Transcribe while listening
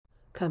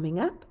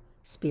Coming up,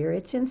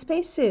 spirits in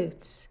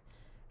spacesuits.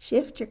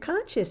 Shift your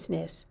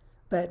consciousness.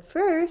 But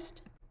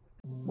first,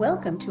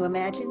 welcome to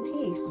Imagine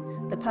Peace,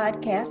 the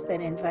podcast that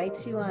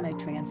invites you on a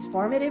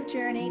transformative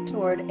journey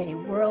toward a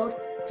world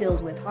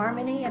filled with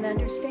harmony and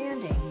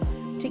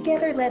understanding.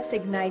 Together, let's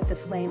ignite the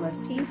flame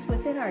of peace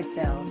within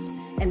ourselves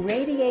and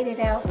radiate it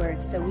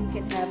outward so we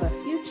can have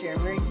a future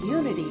where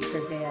unity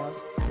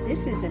prevails.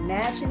 This is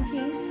Imagine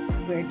Peace,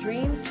 where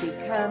dreams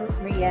become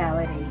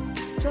reality.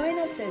 Join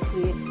us as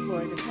we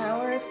explore the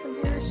power of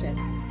compassion,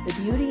 the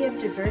beauty of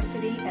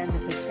diversity, and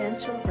the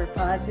potential for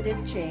positive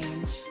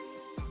change.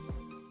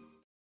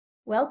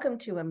 Welcome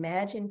to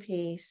Imagine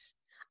Peace.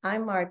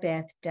 I'm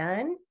Marbeth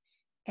Dunn,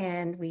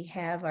 and we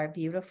have our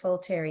beautiful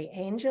Terry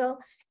Angel.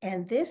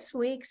 And this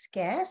week's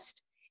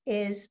guest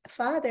is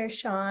Father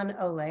Sean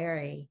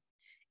O'Leary.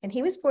 And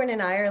he was born in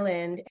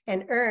Ireland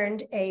and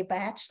earned a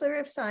Bachelor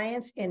of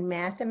Science in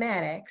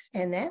Mathematics.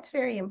 And that's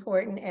very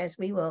important, as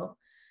we will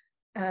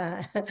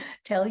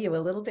tell you a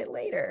little bit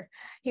later.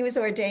 He was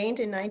ordained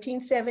in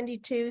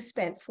 1972,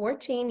 spent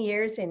 14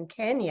 years in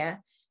Kenya,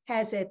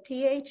 has a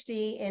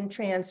PhD in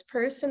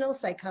transpersonal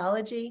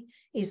psychology.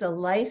 He's a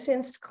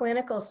licensed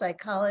clinical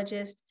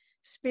psychologist,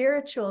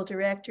 spiritual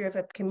director of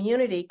a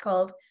community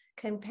called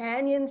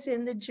Companions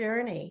in the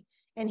Journey,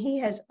 and he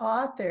has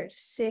authored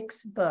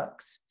 6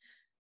 books.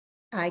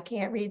 I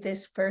can't read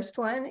this first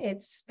one.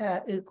 It's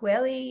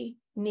Ukweli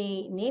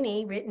ni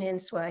Nini, written in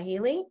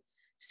Swahili,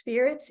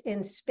 Spirits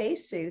in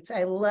Spacesuits.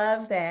 I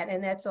love that,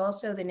 and that's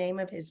also the name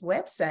of his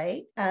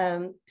website.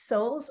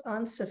 Souls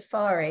on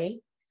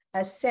Safari,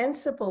 A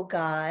Sensible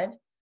God,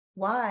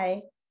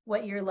 Why,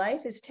 What Your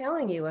Life is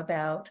Telling You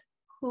About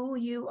Who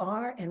You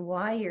Are and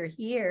Why You're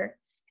Here,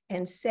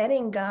 and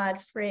Setting God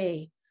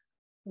Free.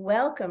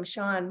 Welcome,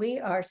 Sean. We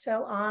are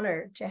so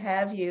honored to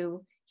have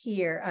you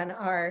here on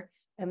our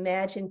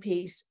Imagine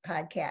Peace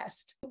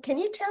podcast. Can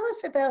you tell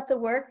us about the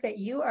work that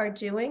you are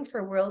doing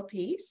for world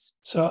peace?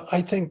 So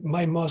I think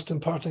my most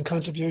important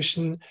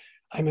contribution,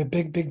 I'm a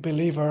big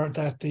believer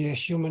that the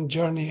human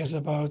journey is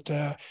about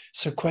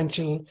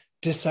sequential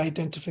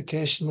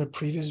disidentification with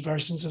previous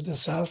versions of the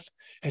self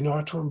in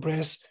order to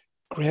embrace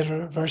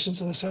greater versions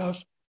of the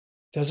self.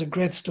 There's a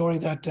great story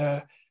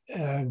that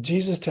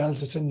Jesus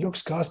tells us in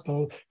Luke's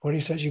gospel, where he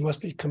says you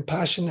must be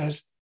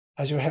compassionate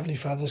as your heavenly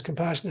Father is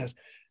compassionate.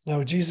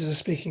 Now, Jesus is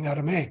speaking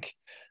Aramaic,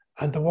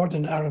 and the word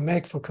in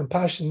Aramaic for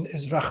compassion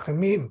is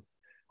rachamim,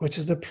 which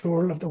is the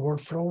plural of the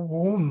word for a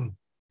womb.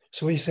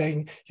 So he's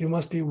saying you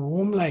must be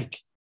womb-like.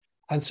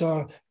 And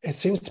so it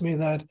seems to me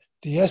that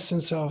the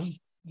essence of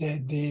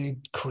the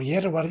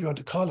creator, whatever you want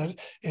to call it,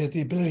 is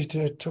the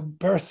ability to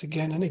birth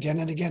again and again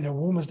and again. A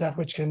womb is that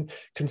which can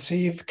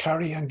conceive,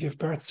 carry, and give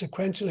birth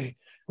sequentially.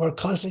 We're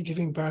constantly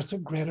giving birth to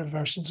greater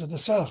versions of the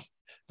self.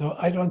 Now,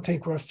 I don't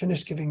think we're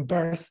finished giving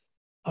birth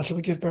until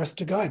we give birth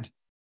to God,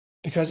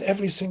 because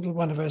every single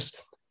one of us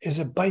is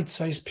a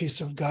bite-sized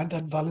piece of God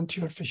that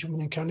volunteered for human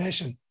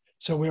incarnation.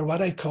 So we're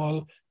what I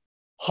call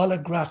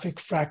holographic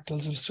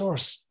fractals of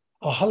source.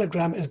 A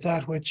hologram is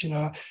that which,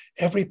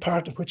 every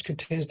part of which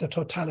contains the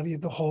totality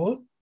of the whole.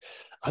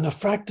 And a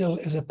fractal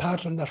is a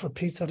pattern that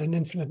repeats at an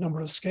infinite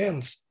number of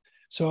scales.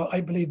 So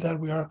I believe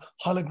that we are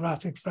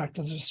holographic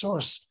fractals of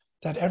source,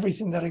 that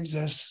everything that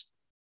exists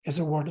is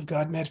a word of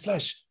God made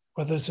flesh,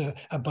 whether it's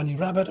a bunny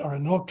rabbit or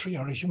an oak tree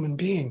or a human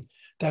being,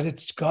 that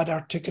it's God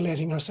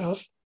articulating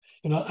herself,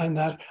 and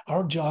that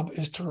our job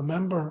is to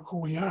remember who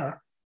we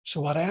are. So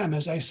what I am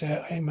is, I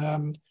say,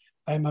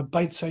 I'm a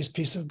bite-sized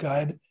piece of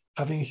God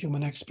having a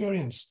human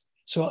experience.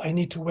 So I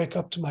need to wake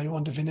up to my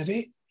own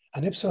divinity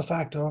and ipso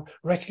facto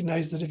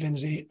recognize the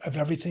divinity of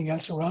everything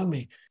else around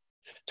me.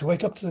 To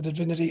wake up to the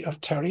divinity of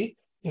Terry,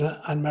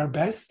 and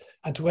Marbeth,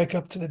 and to wake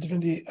up to the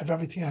divinity of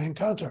everything I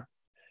encounter.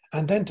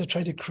 And then to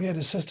try to create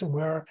a system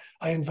where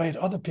I invite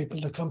other people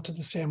to come to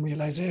the same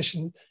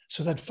realization,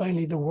 so that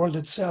finally the world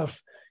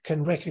itself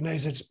can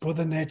recognize its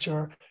brother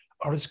nature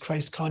or its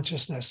Christ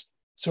consciousness.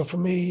 So for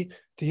me,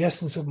 the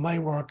essence of my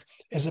work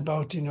is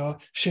about,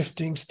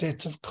 shifting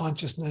states of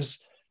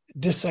consciousness,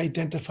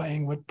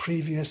 disidentifying with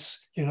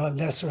previous,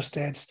 lesser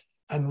states,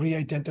 and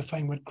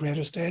re-identifying with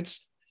greater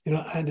states,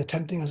 and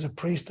attempting as a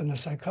priest and a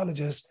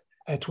psychologist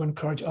to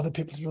encourage other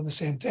people to do the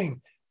same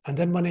thing. And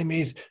then when I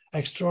meet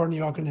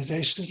extraordinary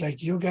organizations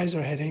like you guys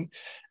are heading,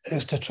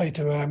 is to try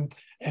to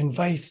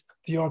invite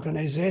the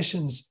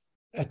organizations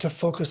to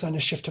focus on a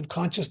shift of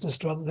consciousness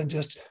rather than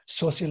just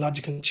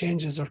sociological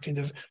changes or kind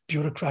of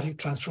bureaucratic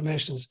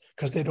transformations,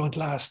 because they don't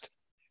last.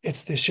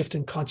 It's the shift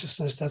in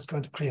consciousness that's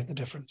going to create the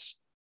difference.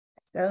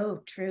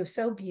 So true,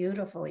 so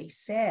beautifully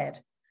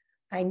said.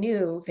 I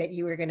knew that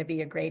you were going to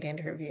be a great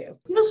interview.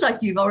 Feels like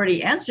you've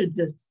already answered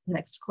this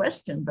next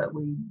question, but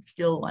we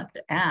still want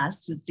to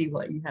ask to see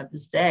what you have to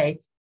say.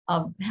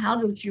 How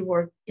does your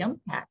work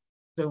impact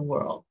the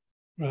world?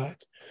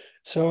 Right.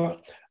 So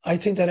I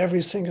think that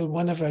every single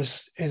one of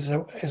us is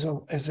a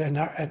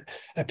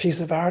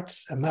piece of art,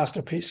 a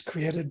masterpiece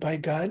created by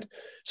God.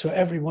 So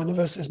every one of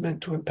us is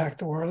meant to impact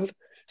the world.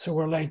 So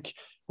we're like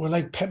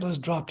pebbles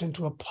dropped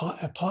into a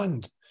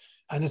pond.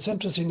 And it's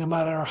interesting, no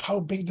matter how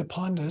big the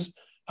pond is,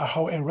 or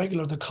how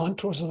irregular the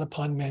contours of the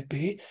pond may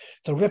be,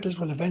 the ripples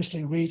will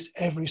eventually reach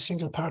every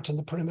single part on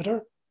the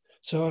perimeter.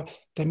 So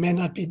they may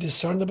not be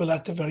discernible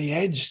at the very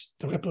edge.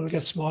 The ripple will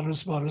get smaller and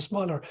smaller and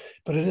smaller,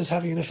 but it is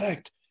having an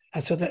effect.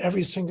 And so that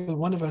every single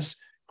one of us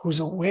who's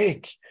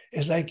awake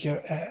is like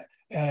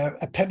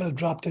a pebble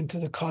dropped into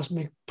the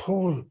cosmic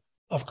pool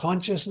of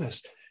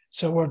consciousness.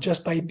 So we're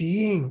just by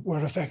being,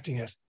 we're affecting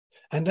it.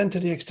 And then to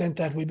the extent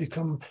that we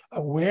become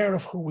aware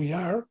of who we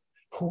are,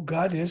 who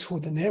God is, who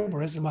the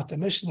neighbor is, and what the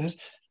mission is,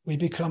 we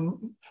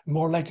become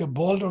more like a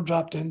boulder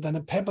dropped in than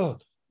a pebble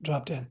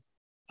dropped in.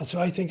 And so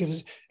I think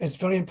it's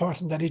very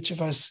important that each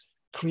of us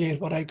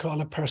create what I call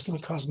a personal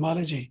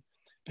cosmology,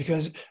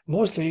 because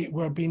mostly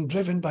we're being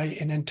driven by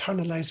an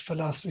internalized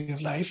philosophy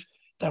of life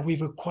that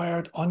we've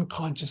acquired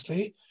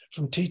unconsciously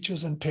from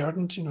teachers and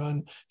parents,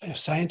 and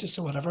scientists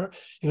or whatever,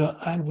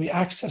 and we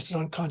access it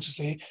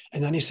unconsciously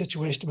in any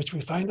situation in which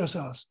we find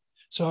ourselves.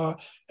 So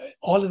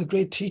all of the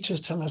great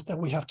teachers tell us that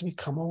we have to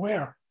become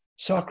aware.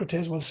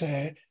 Socrates will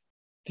say,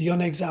 the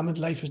unexamined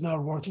life is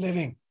not worth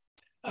living.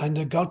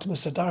 And Gautama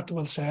Siddhartha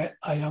will say,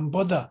 I am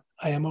Buddha,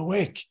 I am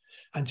awake.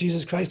 And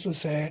Jesus Christ will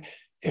say,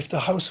 if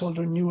the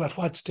householder knew at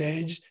what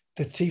stage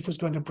the thief was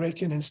going to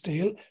break in and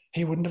steal,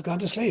 he wouldn't have gone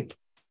to sleep.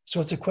 So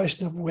it's a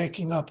question of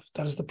waking up.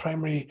 That is the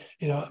primary,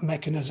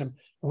 mechanism,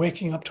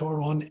 waking up to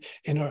our own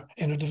inner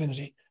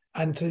divinity.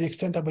 And to the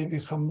extent that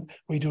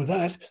we do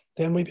that,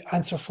 then we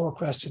answer 4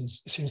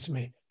 questions, it seems to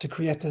me, to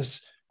create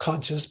this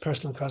conscious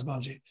personal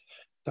cosmology.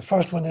 The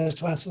first one is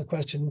to answer the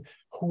question,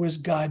 who is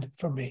God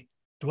for me?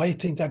 Do I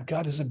think that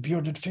God is a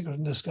bearded figure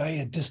in the sky,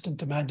 a distant,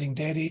 demanding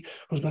deity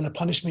who's going to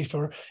punish me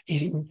for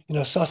eating,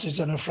 sausage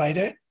on a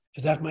Friday?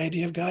 Is that my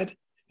idea of God?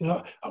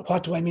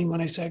 What do I mean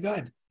when I say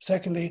God?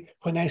 Secondly,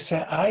 when I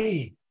say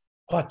I,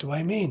 what do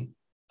I mean?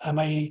 Am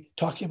I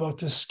talking about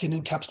the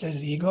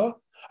skin-encapsulated ego?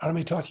 Or am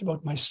I talking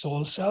about my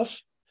soul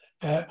self?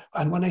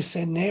 And when I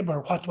say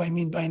neighbor, what do I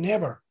mean by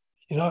neighbor?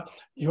 The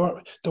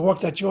work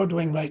that you're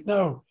doing right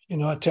now,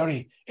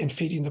 Terry, in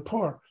feeding the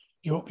poor,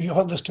 you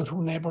understood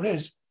who neighbor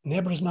is.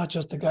 Neighbor is not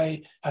just the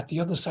guy at the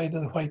other side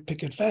of the white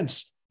picket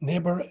fence.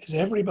 Neighbor is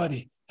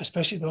everybody,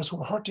 especially those who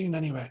are hurting in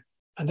any way.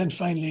 And then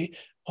finally,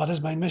 what is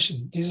my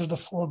mission? These are the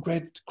 4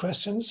 great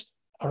questions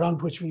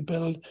around which we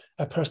build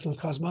a personal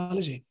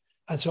cosmology.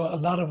 And so a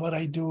lot of what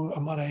I do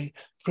and what I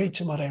preach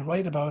and what I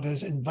write about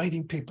is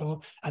inviting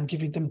people and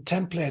giving them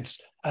templates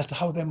as to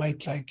how they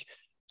might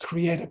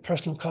create a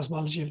personal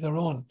cosmology of their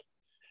own.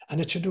 And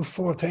it should do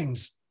 4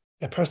 things.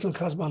 A personal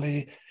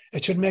cosmology,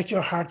 it should make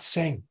your heart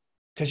sing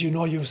because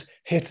you've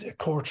hit a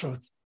core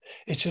truth.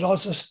 It should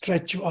also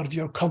stretch you out of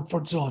your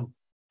comfort zone.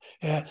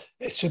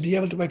 It should be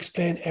able to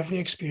explain every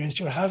experience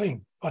you're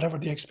having, whatever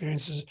the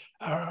experiences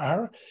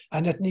are,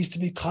 and it needs to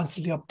be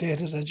constantly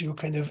updated as you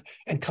kind of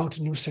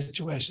encounter new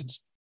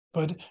situations.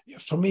 But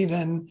for me,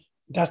 then,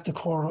 that's the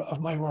core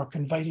of my work,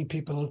 inviting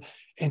people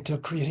into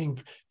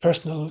creating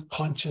personal,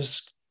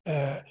 conscious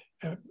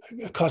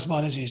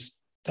cosmologies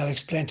that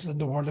explain to them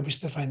the world in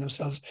which they find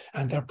themselves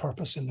and their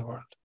purpose in the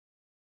world.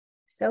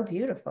 So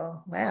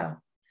beautiful. Wow.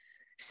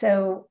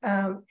 So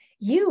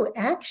you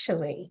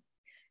actually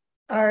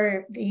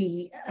are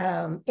the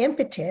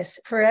impetus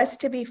for us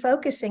to be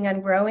focusing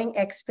on growing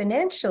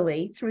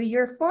exponentially through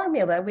your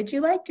formula. Would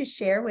you like to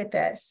share with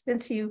us,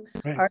 since you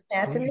are a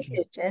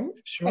mathematician,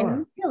 Sure. and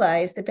you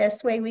realize the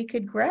best way we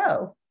could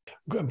grow?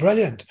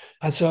 Brilliant.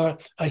 And so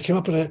I came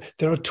up with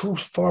there are 2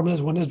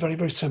 formulas. One is very,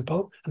 very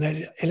simple. And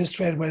I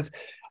illustrated with,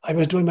 I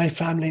was doing my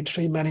family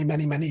tree many,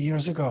 many, many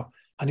years ago.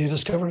 And you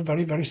discovered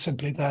very, very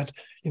simply that,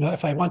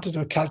 if I wanted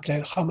to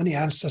calculate how many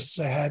ancestors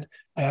I had,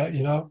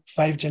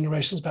 5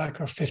 generations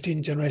back or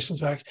 15 generations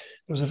back,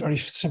 there was a very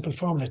simple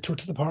formula. 2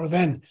 to the power of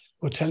n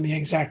would tell me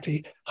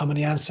exactly how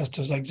many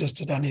ancestors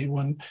existed at any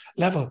one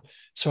level.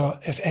 So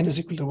if n is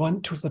equal to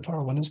 1, 2 to the power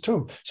of 1 is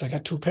 2. So I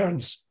got 2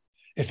 parents.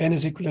 If n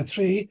is equal to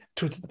 3,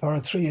 2 to the power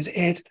of 3 is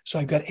 8. So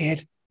I've got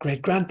 8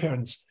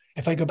 great-grandparents.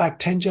 If I go back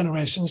 10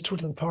 generations, 2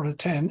 to the power of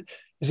 10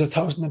 is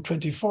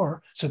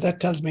 1,024. So that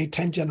tells me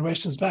 10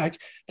 generations back,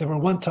 there were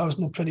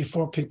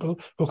 1,024 people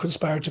who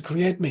conspired to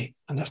create me.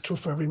 And that's true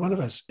for every one of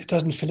us. It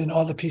doesn't fill in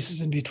all the pieces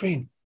in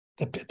between,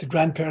 the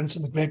grandparents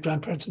and the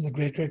great-grandparents and the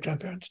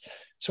great-great-grandparents.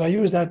 So I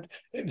use that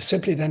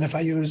simply then. If I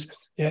use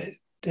 10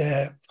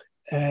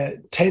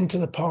 to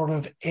the power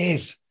of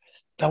 8,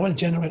 that will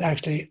generate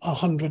actually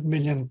 100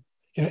 million.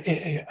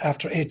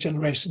 After 8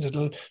 generations,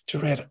 it'll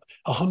generate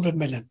 100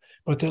 million.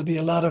 But there'll be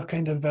a lot of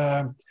kind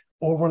of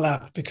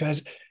overlap,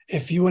 because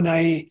if you and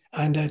I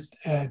and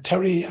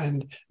Terry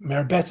and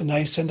Mary Beth and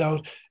I send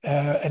out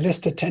a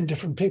list of 10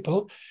 different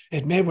people,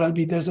 it may well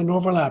be there's an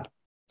overlap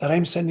that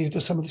I'm sending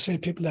to some of the same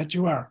people that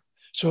you are.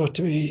 So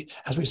to be,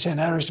 as we say in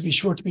Irish, to be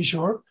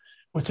sure,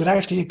 we could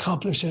actually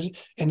accomplish it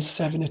in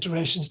 7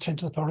 iterations. 10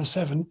 to the power of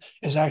 7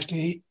 is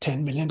actually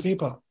 10 million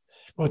people.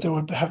 But there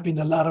would have been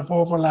a lot of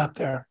overlap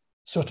there.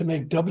 So to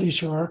make doubly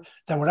sure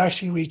that we're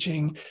actually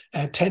reaching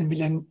 10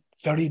 million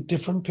very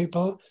different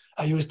people,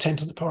 I use 10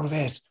 to the power of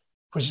 8,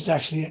 which is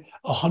actually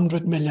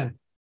 100 million.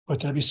 But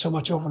there'll be so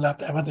much overlap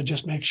that I want to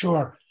just make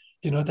sure,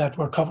 that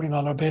we're covering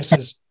all our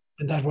bases.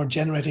 and that we're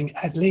generating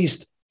at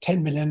least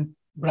 10 million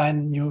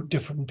brand new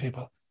different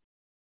people.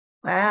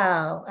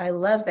 Wow, I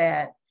love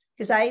that.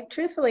 Because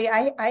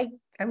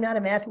I'm not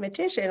a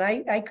mathematician.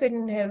 I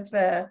couldn't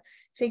have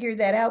figured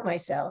that out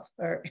myself.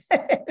 Or,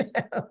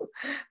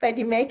 but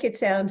you make it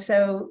sound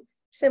so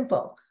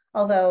simple.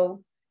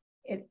 Although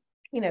it,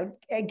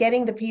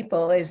 getting the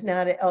people is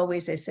not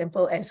always as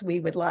simple as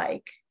we would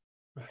like.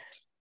 Right.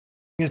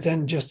 Is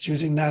then just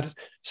using that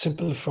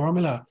simple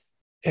formula.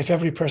 If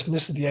every person,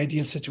 this is the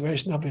ideal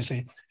situation,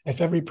 obviously,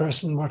 if every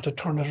person were to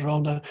turn it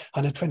around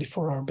on a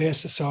 24-hour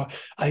basis, so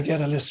I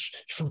get a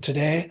list from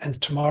today and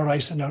tomorrow I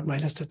send out my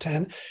list of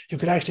 10, you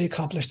could actually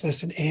accomplish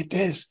this in 8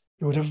 days.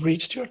 You would have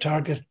reached your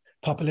target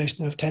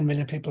population of 10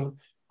 million people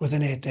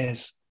within 8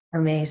 days.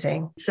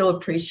 Amazing. So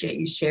appreciate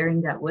you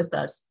sharing that with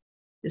us.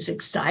 It's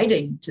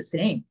exciting to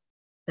think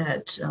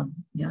that,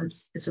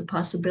 it's a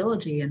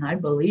possibility, and I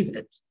believe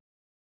it.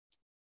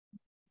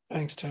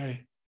 Thanks,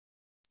 Terry.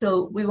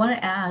 So we want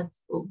to add,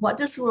 what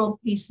does world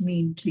peace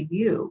mean to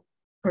you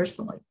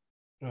personally?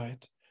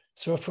 Right.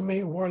 So for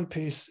me, world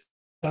peace is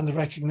on the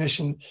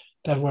recognition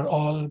that we're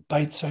all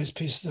bite-sized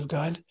pieces of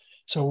God.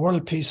 So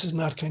world peace is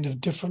not kind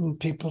of different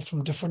people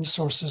from different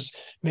sources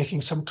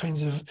making some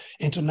kinds of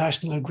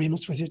international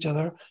agreements with each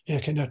other,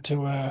 kind of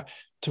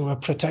to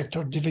protect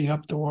or divvy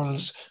up the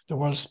world's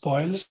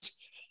spoils.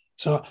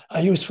 So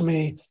for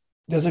me,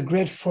 there's a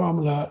great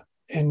formula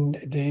in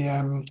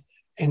the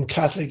in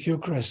Catholic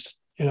Eucharist.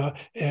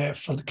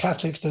 For the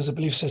Catholics, there's a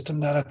belief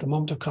system that at the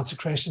moment of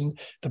consecration,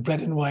 the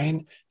bread and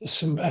wine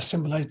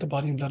symbolize the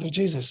body and blood of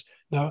Jesus.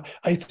 Now,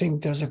 I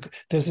think there's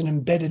an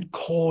embedded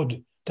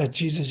code that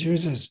Jesus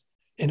uses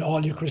in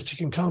all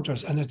Eucharistic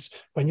encounters. And it's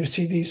when you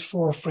see these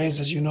 4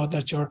 phrases, you know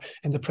that you're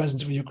in the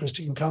presence of a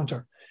Eucharistic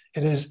encounter.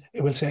 It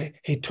will say,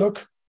 he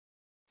took,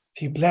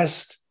 he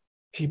blessed,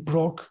 he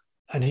broke,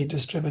 and he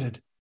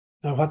distributed.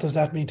 Now, what does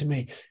that mean to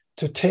me?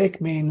 To take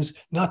means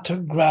not to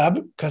grab,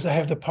 because I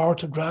have the power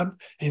to grab,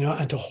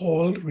 and to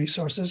hold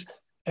resources.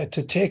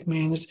 To take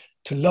means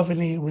to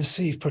lovingly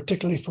receive,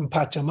 particularly from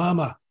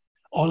Pachamama,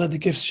 all of the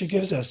gifts she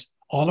gives us.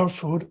 All our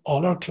food,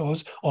 all our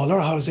clothes, all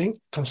our housing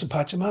comes from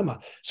Pachamama.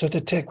 So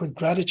to take with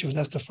gratitude,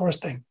 that's the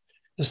first thing.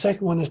 The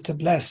second one is to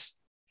bless.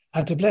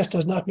 And to bless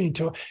does not mean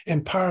to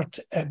impart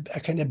a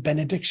kind of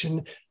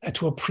benediction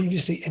to a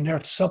previously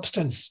inert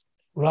substance.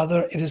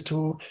 Rather, it is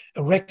to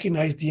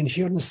recognize the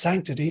inherent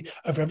sanctity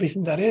of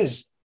everything that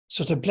is.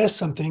 So to bless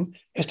something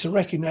is to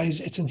recognize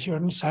its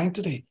inherent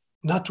sanctity,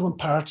 not to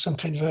impart some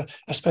kind of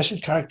a special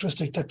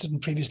characteristic that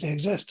didn't previously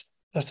exist.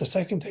 That's the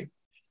second thing.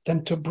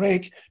 Then to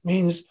break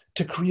means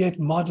to create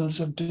models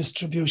of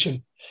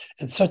distribution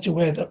in such a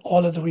way that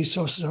all of the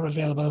resources are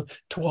available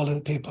to all of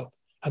the people.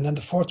 And then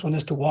the fourth one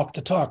is to walk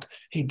the talk.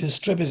 He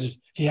distributed.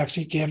 He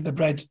actually gave the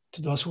bread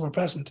to those who were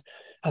present.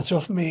 And so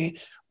for me,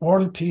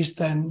 world peace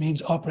then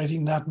means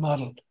operating that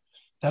model,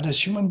 that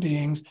as human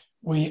beings,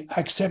 we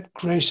accept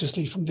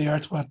graciously from the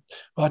earth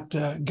what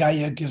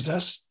Gaia gives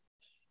us.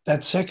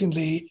 That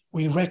secondly,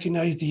 we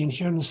recognize the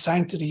inherent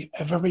sanctity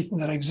of everything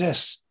that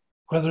exists,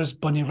 whether it's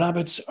bunny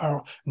rabbits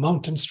or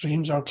mountain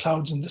streams or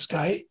clouds in the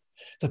sky.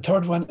 The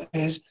third one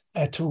is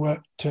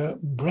to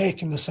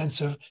break, in the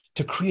sense of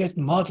to create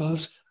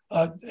models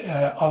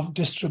of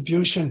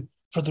distribution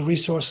for the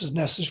resources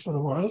necessary for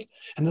the world.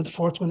 And then the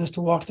fourth one is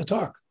to walk the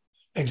talk,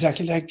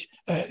 exactly like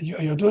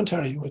you're doing,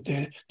 Terry, with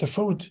the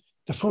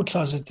food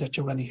closet that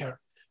you're running here.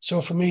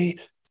 So for me,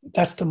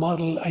 that's the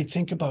model I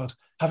think about,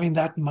 having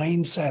that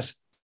mindset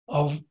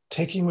of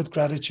taking with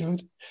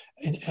gratitude,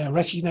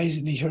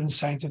 recognizing the inherent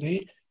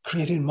sanctity,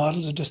 creating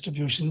models of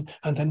distribution,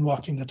 and then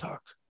walking the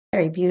talk.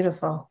 Very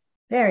beautiful.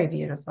 Very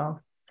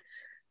beautiful.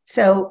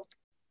 So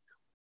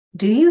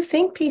do you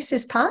think peace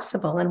is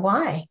possible, and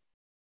why?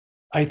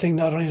 I think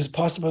not only is it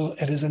possible,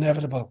 it is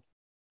inevitable,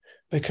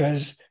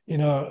 because,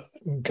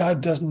 God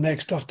doesn't make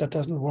stuff that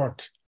doesn't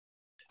work.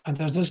 And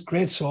there's this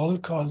great soul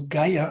called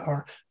Gaia,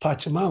 or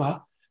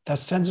Pachamama, that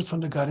sends it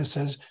from the God and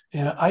says,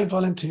 I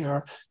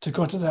volunteer to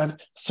go to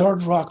that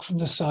third rock from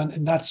the sun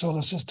in that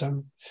solar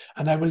system,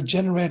 and I will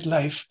generate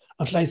life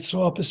until I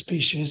throw up a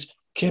species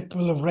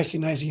capable of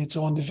recognizing its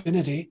own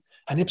divinity,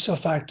 and ipso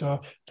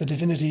facto, the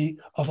divinity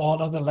of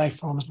all other life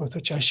forms with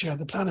which I share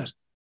the planet.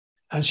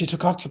 And she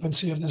took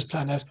occupancy of this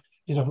planet,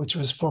 which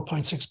was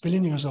 4.6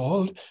 billion years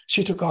old.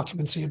 She took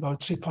occupancy about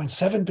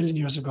 3.7 billion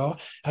years ago,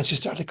 and she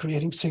started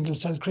creating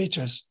single-celled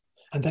creatures,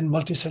 and then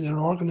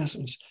multicellular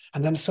organisms,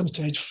 and then at some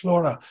stage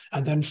flora,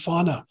 and then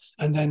fauna,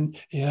 and then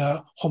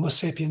Homo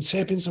sapiens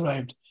sapiens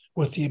arrived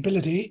with the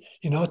ability,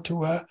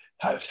 to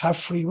have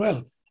free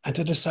will and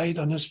to decide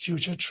on his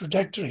future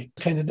trajectory.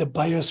 Kind of the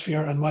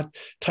biosphere, and what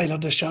Tyler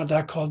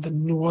DeChardin called the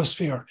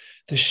noosphere,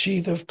 the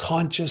sheath of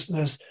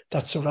consciousness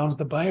that surrounds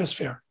the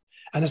biosphere.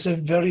 And it's a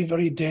very,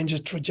 very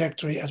dangerous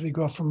trajectory as we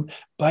go from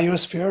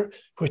biosphere,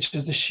 which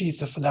is the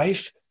sheath of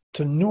life,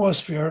 to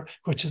noosphere,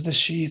 which is the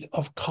sheath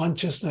of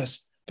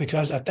consciousness.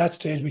 Because at that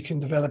stage, we can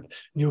develop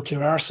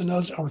nuclear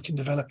arsenals, or we can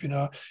develop,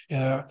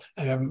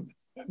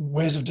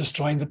 ways of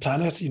destroying the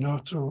planet,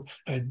 through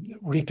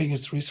reaping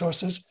its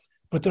resources.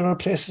 But there are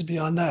places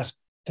beyond that.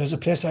 There's a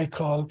place I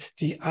call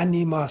the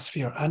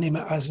animosphere,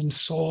 anima as in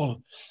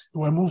soul.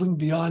 We're moving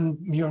beyond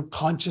mere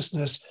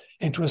consciousness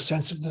into a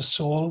sense of the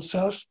soul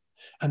self.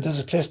 And there's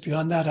a place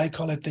beyond that, I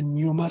call it the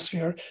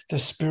pneumosphere, the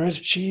spirit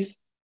sheath.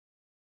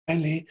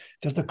 Finally,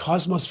 there's the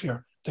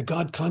cosmosphere, the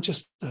God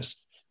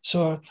consciousness.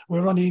 So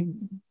we're only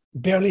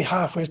barely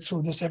halfway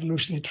through this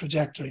evolutionary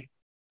trajectory.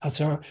 And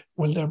so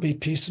will there be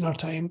peace in our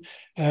time?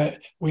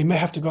 We may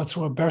have to go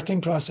through a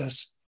birthing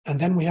process, and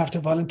then we have to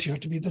volunteer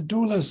to be the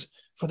doulas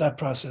for that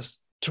process,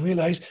 to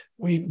realize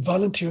we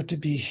volunteer to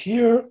be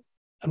here,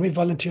 and we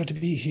volunteer to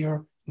be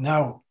here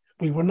now.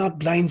 We were not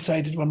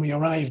blindsided when we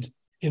arrived,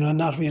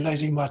 not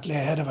realizing what lay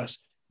ahead of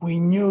us. We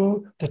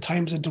knew the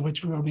times into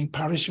which we were being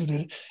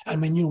parachuted,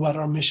 and we knew what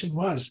our mission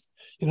was,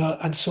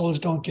 and souls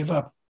don't give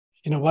up.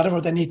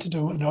 Whatever they need to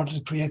do in order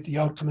to create the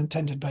outcome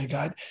intended by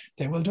God,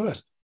 they will do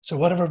it. So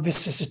whatever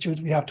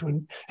vicissitudes we have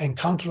to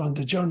encounter on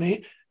the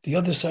journey, the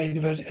other side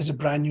of it is a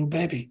brand new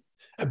baby,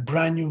 a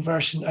brand new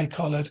version. I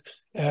call it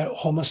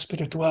Homo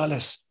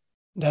spiritualis,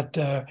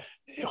 that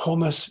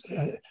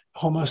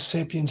Homo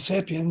sapiens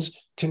sapiens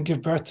can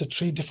give birth to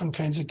 3 different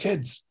kinds of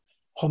kids.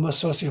 Homo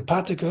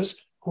sociopathicus,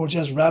 who are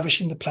just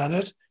ravishing the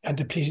planet and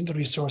depleting the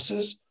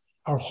resources,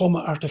 or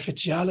Homo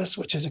artificialis,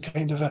 which is a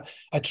kind of a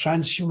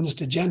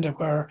transhumanist agenda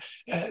where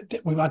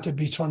we want to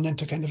be turned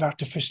into kind of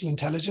artificial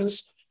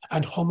intelligence,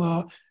 and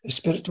Homo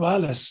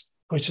spiritualis,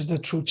 which is the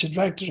true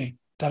trajectory.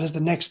 That is the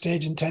next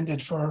stage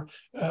intended for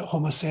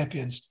Homo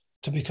sapiens,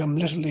 to become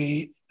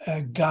literally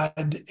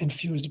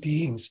God-infused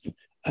beings.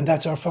 And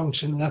that's our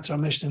function, that's our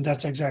mission, and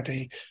that's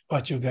exactly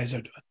what you guys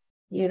are doing.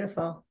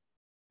 Beautiful.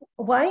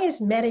 Why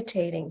is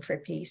meditating for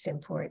peace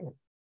important?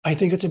 I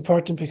think it's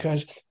important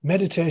because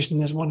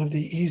meditation is one of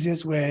the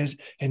easiest ways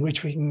in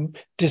which we can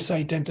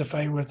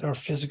disidentify with our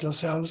physical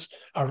selves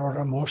or our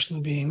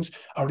emotional beings,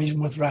 or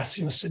even with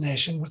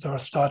ratiocination, with our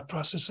thought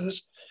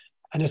processes.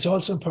 And it's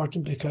also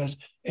important because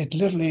it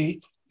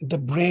literally, the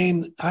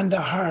brain and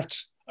the heart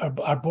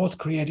are both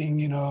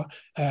creating,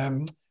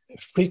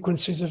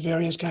 frequencies of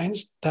various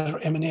kinds that are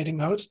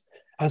emanating out.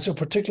 And so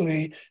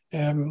particularly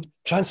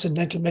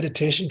transcendental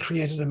meditation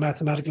created a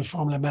mathematical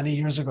formula many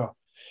years ago.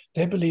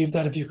 They believe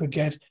that if you could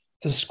get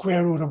the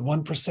square root of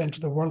 1%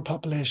 of the world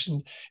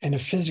population in a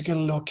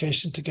physical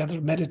location together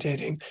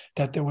meditating,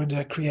 that they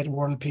would create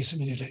world peace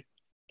immediately.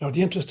 Now,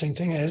 the interesting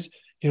thing is,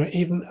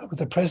 even with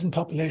the present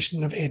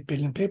population of 8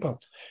 billion people,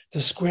 the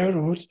square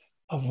root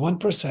of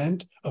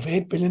 1% of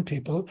 8 billion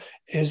people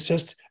is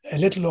just a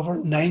little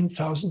over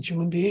 9,000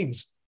 human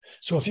beings.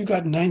 So if you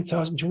got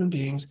 9,000 human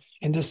beings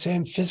in the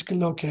same physical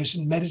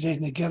location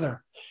meditating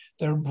together,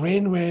 their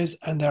brain waves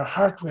and their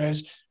heart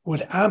waves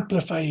would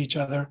amplify each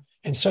other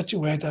in such a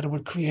way that it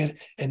would create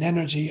an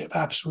energy of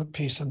absolute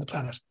peace on the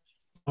planet.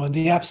 Now, in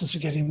the absence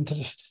of getting into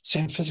the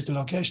same physical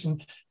location,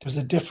 there's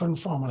a different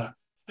formula.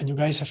 And you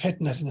guys have hit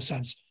it in a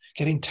sense.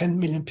 Getting 10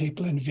 million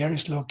people in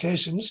various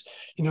locations,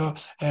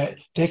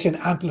 they can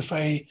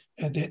amplify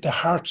the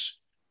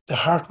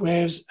heart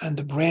waves and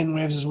the brain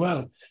waves as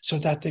well, so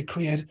that they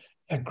create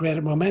a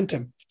greater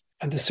momentum.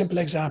 And the simple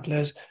example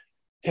is,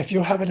 if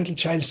you have a little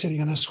child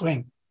sitting on a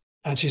swing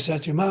and she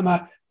says to you,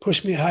 "Mama,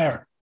 push me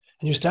higher,"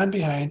 and you stand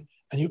behind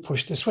and you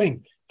push the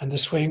swing, and the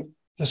swing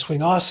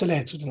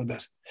oscillates a little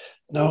bit.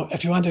 Now,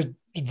 if you want to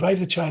drive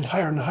the child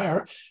higher and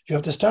higher, you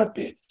have to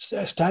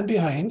stand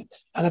behind,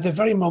 and at the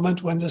very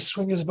moment when the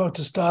swing is about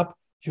to stop,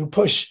 you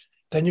push.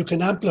 Then you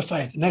can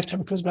amplify it. The next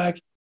time it comes back,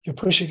 you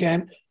push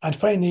again, and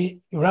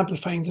finally you're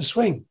amplifying the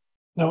swing.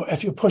 Now,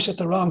 if you push at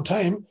the wrong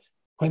time,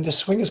 when the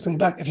swing is coming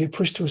back, if you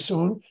push too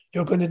soon,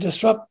 you're going to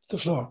disrupt the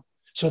flow.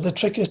 So the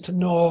trick is to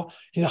know,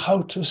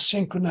 how to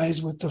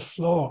synchronize with the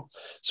flow.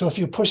 So if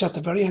you push at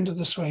the very end of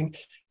the swing,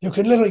 you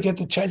can literally get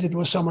the child to do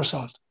a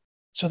somersault.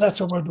 So that's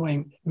what we're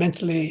doing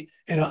mentally,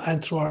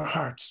 and through our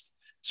hearts.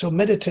 So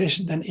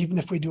meditation, then, even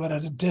if we do it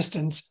at a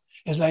distance,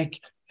 is like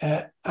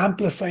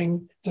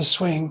amplifying the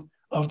swing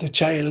of the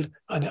child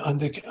on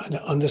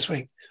the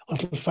swing,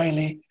 until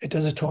finally it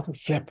does a total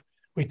flip.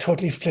 We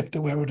totally flip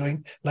the way we're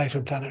doing life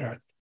on planet Earth.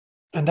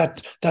 And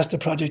that's the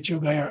project you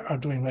guys are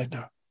doing right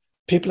now.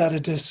 People at a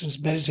distance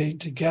meditating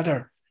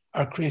together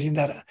are creating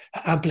that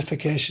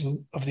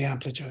amplification of the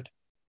amplitude.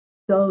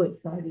 So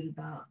excited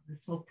about this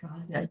whole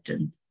project,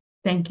 and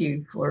thank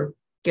you for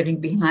getting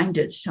behind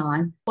it,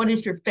 Sean. What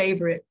is your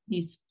favorite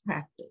peace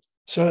practice?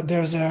 So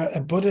there's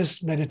a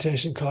Buddhist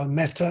meditation called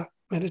metta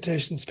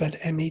meditation, spelled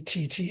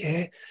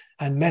M-E-T-T-A,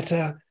 and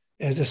metta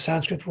is a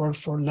Sanskrit word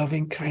for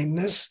loving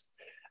kindness,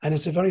 and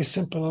it's a very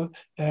simple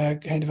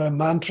kind of a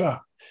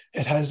mantra.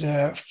 It has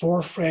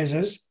 4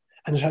 phrases,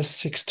 and it has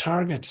 6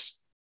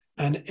 targets.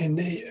 And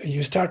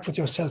you start with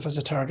yourself as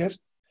a target,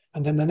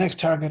 and then the next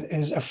target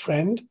is a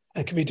friend.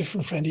 It can be a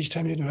different friend each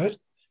time you do it.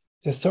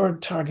 The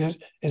third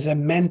target is a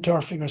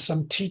mentor figure,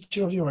 some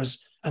teacher of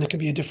yours, and it can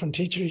be a different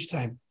teacher each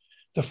time.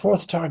 The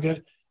fourth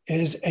target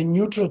is a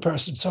neutral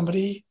person,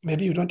 somebody,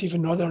 maybe you don't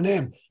even know their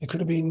name. It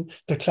could have been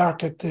the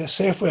clerk at the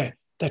Safeway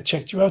that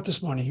checked you out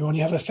this morning. You only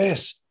have a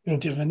face, you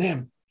don't have a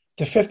name.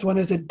 The fifth one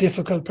is a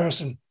difficult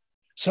person,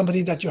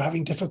 somebody that you're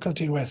having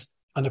difficulty with.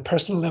 on a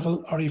personal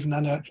level, or even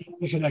on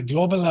a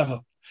global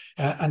level.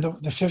 And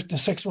the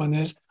sixth one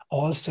is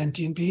all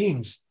sentient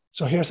beings.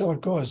 So here's how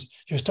it goes.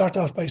 You start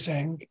off by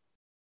saying,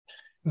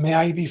 may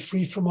I be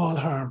free from all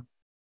harm.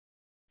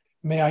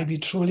 May I be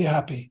truly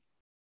happy.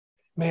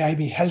 May I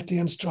be healthy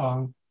and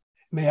strong.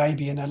 May I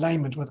be in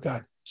alignment with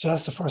God. So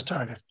that's the first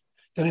target.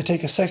 Then I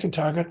take a second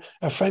target,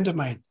 a friend of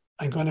mine.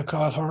 I'm going to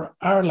call her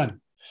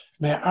Arlen.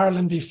 May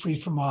Arlen be free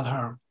from all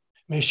harm.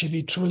 May she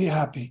be truly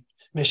happy.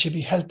 May she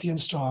be healthy and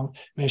strong.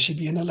 May she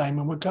be in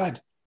alignment with God.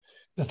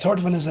 The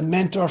third one is a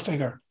mentor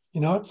figure.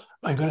 I'm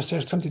going to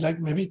say something like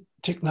maybe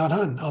Thich Nhat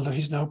Hanh, although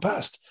he's now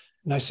passed.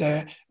 And I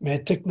say, may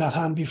Thich Nhat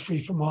Hanh be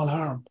free from all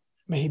harm.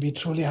 May he be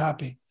truly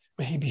happy.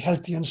 May he be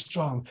healthy and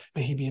strong.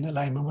 May he be in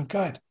alignment with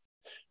God.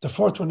 The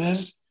fourth one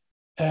is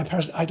a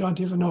person, I don't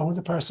even know who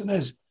the person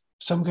is.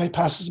 Some guy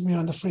passes me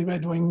on the freeway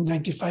doing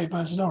 95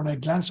 miles an hour, and I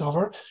glance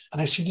over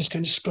and I see this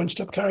kind of scrunched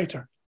up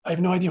character. I have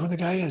no idea who the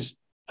guy is.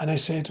 And I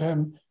say to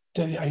him,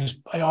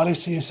 all I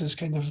see is his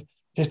kind of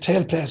his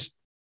tailplate.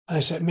 And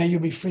I say, may you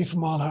be free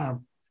from all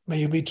harm. May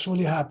you be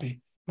truly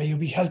happy. May you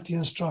be healthy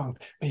and strong.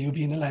 May you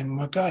be in alignment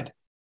with God.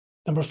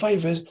 Number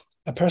 5 is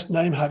a person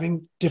that I'm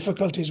having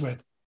difficulties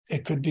with.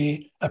 It could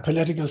be a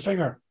political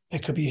figure.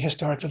 It could be a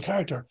historical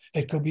character.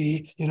 It could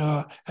be,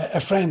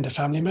 a friend, a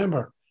family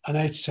member. And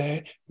I'd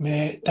say,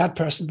 may that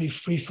person be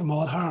free from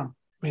all harm.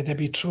 May they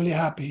be truly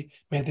happy.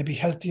 May they be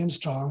healthy and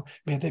strong.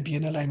 May they be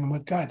in alignment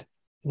with God.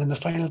 And then the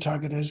final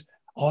target is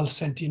all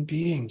sentient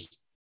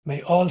beings.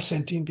 May all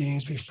sentient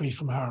beings be free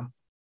from harm.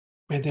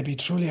 May they be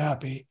truly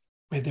happy.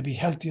 May they be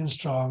healthy and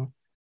strong.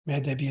 May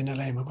they be in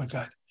alignment with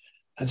God.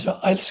 And so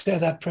I'll say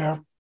that prayer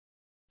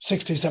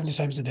 60, 70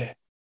 times a day.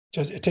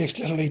 It takes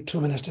literally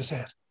 2 minutes to say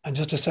it, and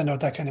just to send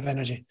out that kind of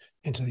energy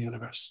into the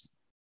universe.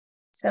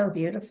 So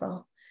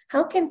beautiful.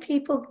 How can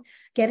people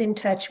get in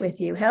touch with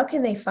you? How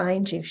can they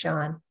find you,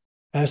 Sean?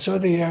 So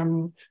the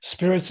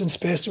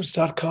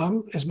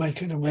spiritsandspacesuits.com is my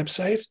kind of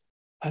website.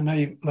 And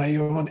my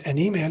own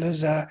email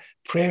is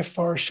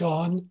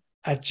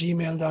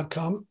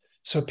prayforsean@gmail.com.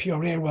 So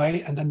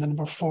PRAY and then the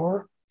number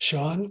 4,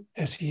 Sean,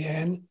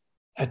 SEN,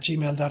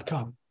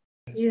 @gmail.com.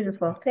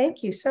 Beautiful.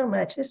 Thank you so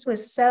much. This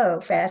was so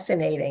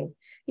fascinating.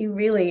 You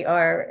really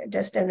are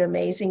just an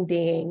amazing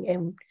being.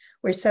 And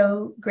we're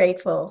so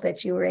grateful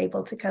that you were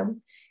able to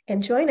come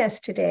and join us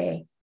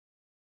today.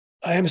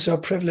 I am so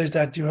privileged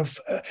that you've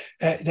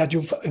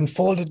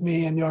enfolded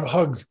me in your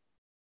hug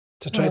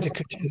to try to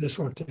continue this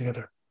work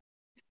together.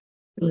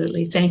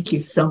 Absolutely. Thank you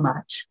so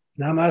much.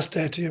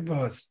 Namaste to you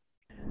both.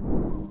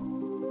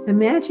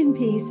 Imagine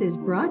Peace is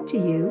brought to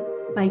you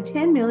by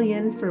 10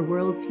 Million for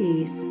World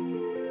Peace.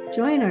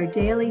 Join our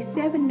daily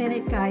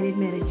 7-minute guided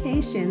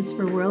meditations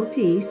for world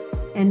peace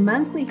and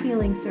monthly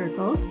healing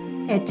circles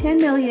at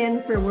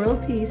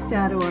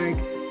 10millionforworldpeace.org.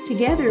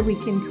 Together we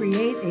can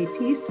create a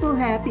peaceful,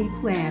 happy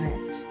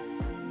planet.